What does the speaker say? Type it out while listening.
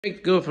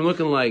Go from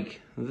looking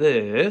like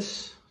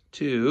this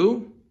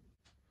to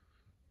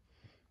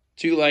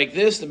like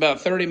this in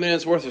about 30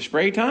 minutes worth of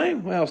spray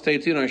time. Well, stay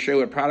tuned. I'll show you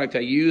what product I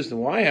use and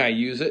why I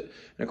use it.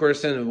 And of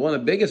course, then one of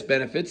the biggest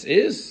benefits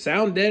is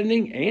sound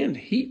deadening and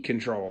heat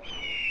control.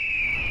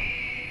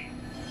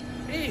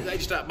 Hey, glad you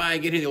stopped by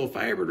and get here the old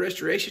Firebird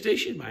Restoration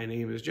Station. My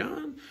name is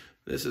John.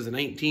 This is a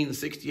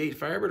 1968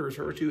 Firebird,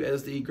 referred to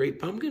as the Great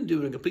Pumpkin,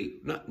 doing a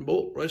complete nut and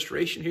bolt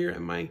restoration here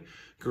in my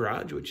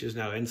garage, which is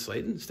now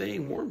insulated and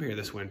staying warm here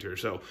this winter.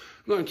 So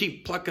I'm going to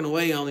keep plucking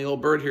away on the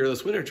old bird here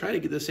this winter, try to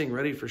get this thing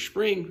ready for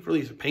spring, for at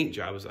least a paint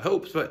job is the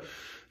hopes. But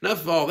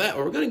enough of all that.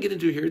 What we're going to get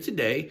into here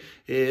today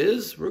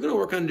is we're going to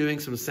work on doing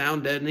some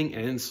sound deadening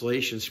and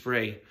insulation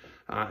spray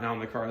on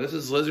the car. This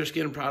is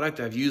LizardSkin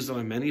product. I've used it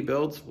on many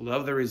builds,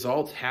 love the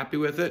results, happy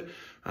with it.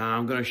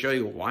 I'm going to show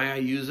you why I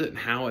use it and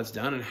how it's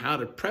done and how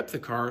to prep the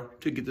car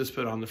to get this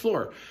put on the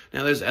floor.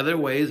 Now, there's other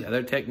ways,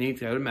 other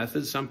techniques, other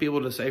methods. Some people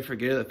just say,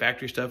 forget it, the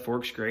factory stuff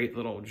works great.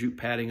 Little jute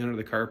padding under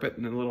the carpet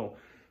and then a little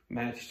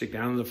matchstick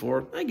down on the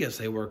floor. I guess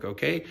they work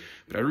okay,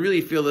 but I really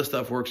feel this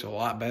stuff works a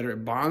lot better.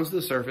 It bonds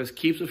the surface,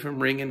 keeps it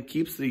from ringing,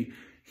 keeps the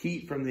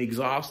heat from the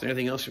exhaust and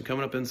everything else from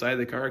coming up inside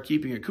the car,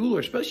 keeping it cooler,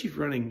 especially if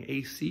you're running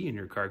AC in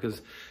your car,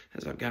 because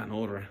as I've gotten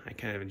older, I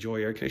kind of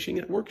enjoy air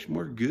conditioning. It works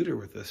more gooder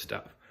with this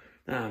stuff.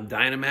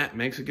 Dynamat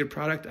makes a good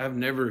product. I've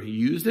never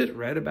used it,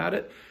 read about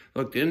it,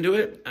 looked into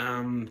it.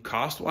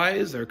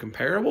 Cost-wise, they're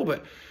comparable,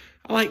 but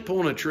I like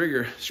pulling a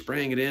trigger,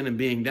 spraying it in, and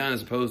being done,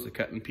 as opposed to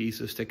cutting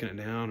pieces, sticking it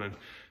down, and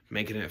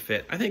making it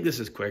fit. I think this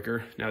is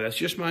quicker. Now, that's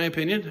just my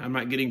opinion. I'm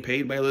not getting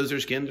paid by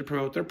LizardSkin to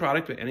promote their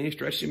product by any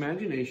stretch of the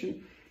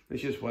imagination.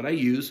 It's just what I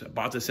use. I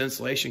bought this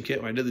insulation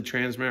kit when I did the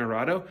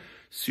Transmarado.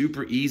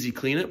 Super easy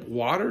cleanup,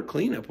 water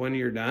cleanup when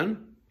you're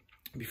done,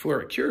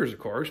 before it cures, of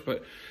course,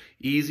 but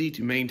easy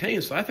to maintain.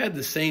 So I've had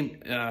the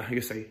same,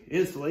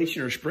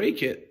 installation or spray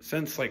kit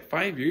since like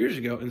 5 years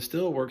ago and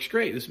still works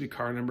great. This will be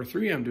car number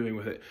 3 I'm doing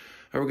with it.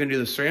 We're going to do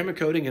the ceramic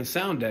coating and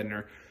sound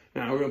deadener.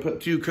 Now we're going to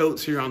put 2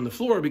 coats here on the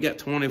floor. We got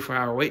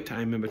 24-hour wait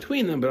time in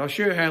between them, but I'll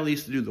show you how at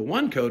least to do the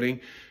 1 coating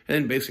and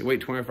then basically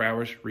wait 24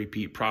 hours,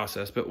 repeat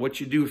process. But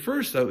what you do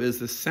first though is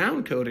the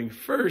sound coating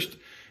first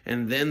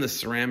and then the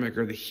ceramic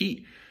or the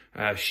heat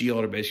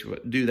shield, or basically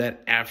do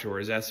that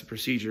afterwards. That's the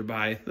procedure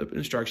by the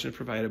instructions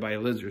provided by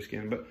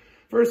LizardSkin. But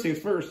first things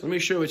first, let me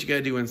show you what you got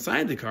to do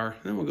inside the car,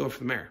 then we'll go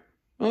from there.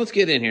 Well, let's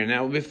get in here.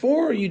 Now,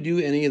 before you do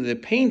any of the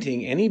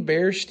painting, any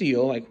bare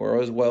steel, like where I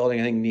was welding,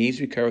 I think needs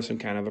to be covered with some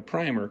kind of a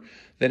primer.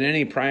 Then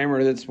any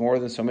primer that's more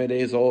than so many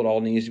days old all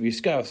needs to be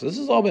scuffed. So this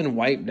has all been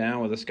wiped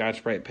down with a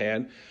Scotch-Brite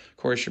pad. Of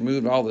course,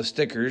 removed all the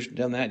stickers,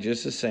 done that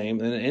just the same.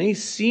 Then any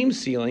seam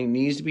sealing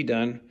needs to be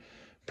done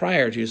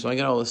prior to. So I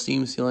got all the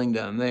seam sealing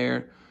done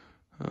there.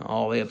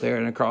 All the way up there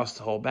and across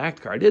the whole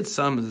back car. I did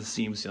some of the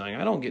seam sealing.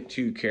 I don't get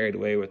too carried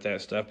away with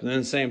that stuff. And then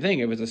the same thing,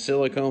 if it's a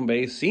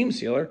silicone-based seam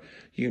sealer,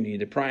 you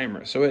need a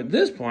primer. So at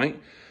this point,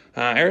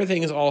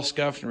 everything is all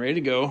scuffed and ready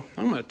to go.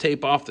 I'm going to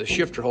tape off the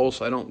shifter hole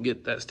so I don't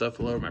get that stuff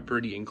all over my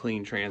pretty and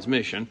clean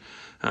transmission.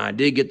 I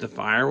did get the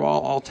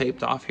firewall all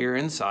taped off here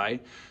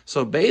inside.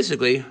 So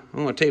basically,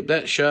 I'm going to tape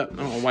that shut. I'm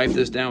going to wipe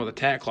this down with a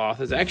tack cloth.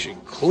 It's actually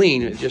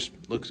clean. It just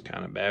looks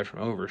kind of bad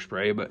from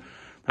overspray, but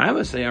I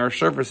would say our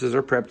surfaces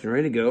are prepped and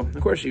ready to go.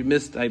 Of course, you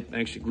missed, I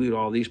actually glued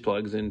all these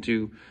plugs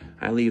into,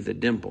 I leave the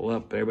dimple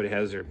up. Everybody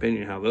has their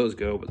opinion how those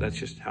go, but that's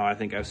just how I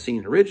think I've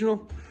seen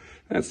original.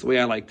 That's the way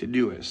I like to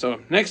do it. So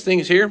next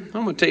thing's here, I'm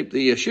gonna tape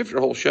the shifter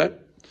hole shut,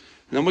 and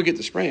then we'll get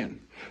the spraying.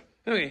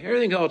 Okay,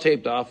 everything's all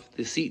taped off.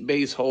 The seat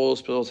base holes,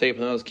 still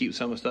taping those, keep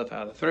some of the stuff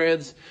out of the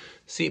threads.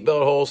 Seat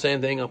belt hole,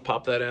 same thing, I'll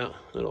pop that out.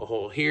 Little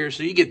hole here,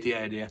 so you get the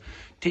idea.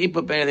 Tape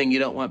up anything you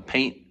don't want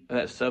paint,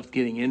 that stuff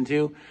getting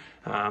into.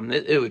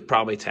 It would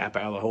probably tap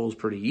out of the holes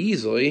pretty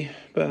easily,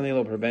 but I think a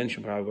little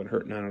prevention probably wouldn't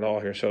hurt none at all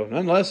here. So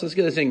nonetheless, let's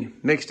get this thing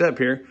mixed up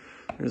here.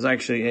 There's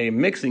actually a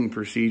mixing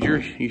procedure.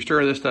 You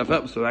stir this stuff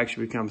up so it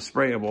actually becomes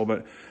sprayable,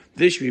 but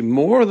this should be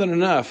more than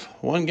enough,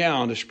 1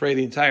 gallon, to spray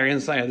the entire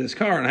inside of this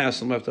car and have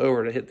some left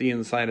over to hit the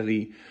inside of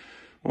the,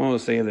 I want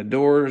to say, the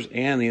doors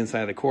and the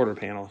inside of the quarter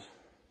panels.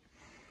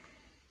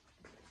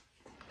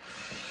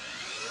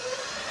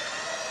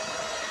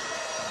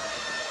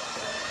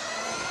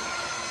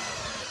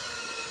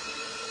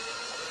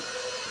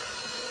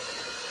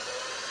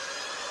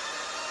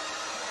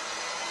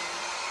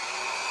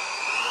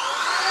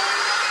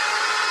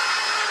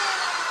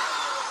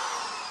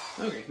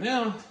 Okay,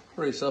 now,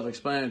 pretty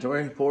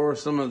self-explanatory. Pour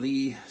some of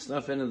the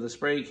stuff into the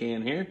spray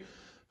can here,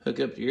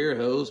 hook up the air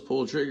hose,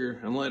 pull the trigger,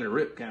 and let it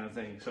rip kind of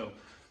thing. So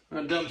I'm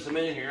gonna dump some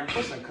in here.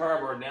 Put some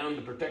cardboard down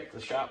to protect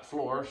the shop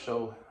floor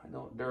so I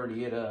don't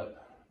dirty it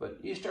up. But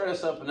you stir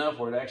this up enough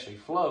where it actually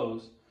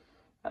flows.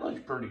 That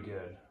looks pretty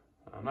good.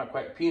 Not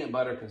quite peanut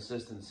butter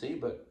consistency,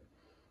 but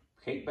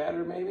cake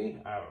batter maybe?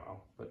 I don't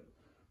know, but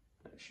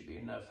that should be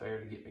enough there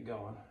to get me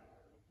going.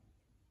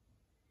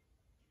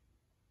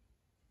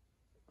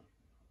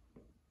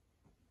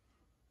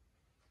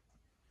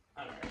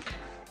 All right,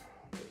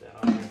 put that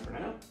on here for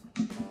now.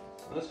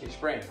 Let's get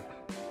spraying.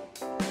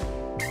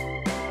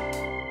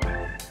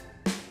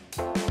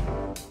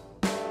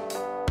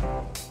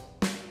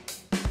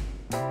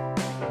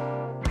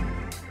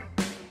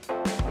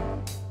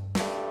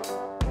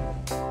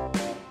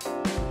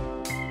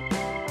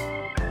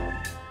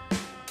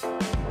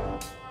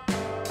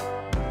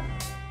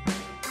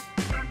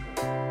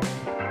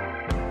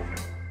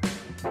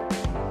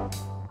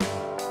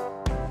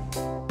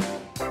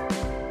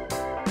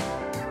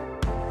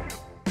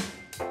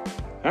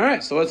 All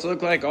right, so what's it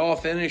look like all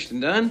finished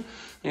and done?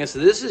 Like I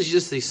said, this is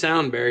just the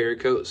sound barrier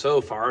coat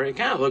so far. It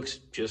kind of looks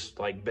just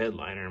like bed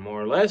liner,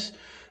 more or less.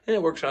 And it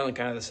works on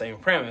kind of the same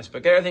premise.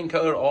 But got everything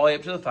coated all the way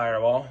up to the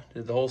firewall.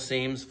 Did the whole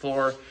seams,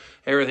 floor,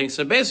 everything.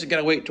 So basically got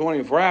to wait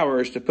 24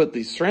 hours to put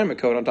the ceramic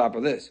coat on top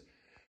of this.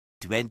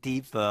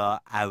 24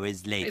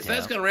 hours later. Hey, so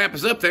that's going to wrap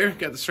us up there.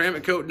 Got the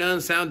ceramic coat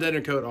done, sound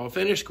deadener coat all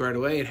finished, squared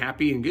away, and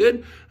happy and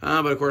good.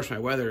 But of course, my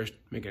weather is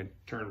making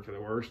a turn for the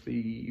worse.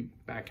 The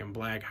back in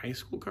black high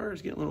school car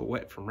is getting a little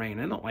wet from rain.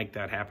 I don't like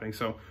that happening.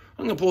 So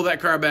I'm going to pull that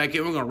car back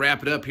in. We're going to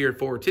wrap it up here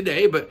for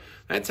today. But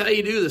that's how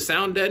you do the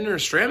sound deadener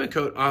ceramic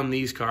coat on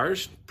these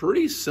cars.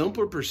 Pretty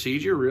simple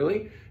procedure,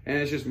 really. And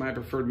it's just my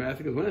preferred method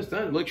because when it's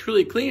done, it looks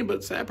really clean.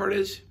 But the sad part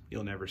is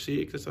you'll never see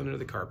it because it's under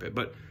the carpet.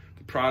 But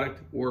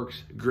product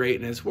works great,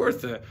 and it's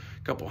worth a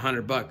couple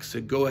 $100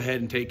 to go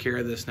ahead and take care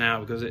of this now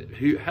because it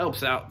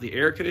helps out the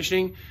air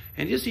conditioning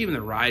and just even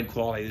the ride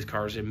quality of these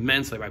cars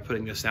immensely by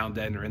putting the sound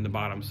deadener in the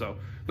bottom. So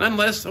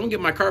nonetheless, I'm gonna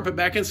get my carpet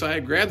back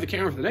inside, grab the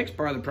camera for the next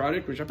part of the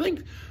project, which I think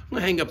I'm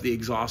gonna hang up the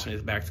exhaust on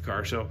the back of the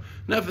car. So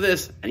enough of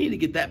this. I need to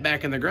get that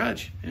back in the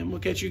garage, and we'll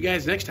catch you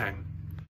guys next time.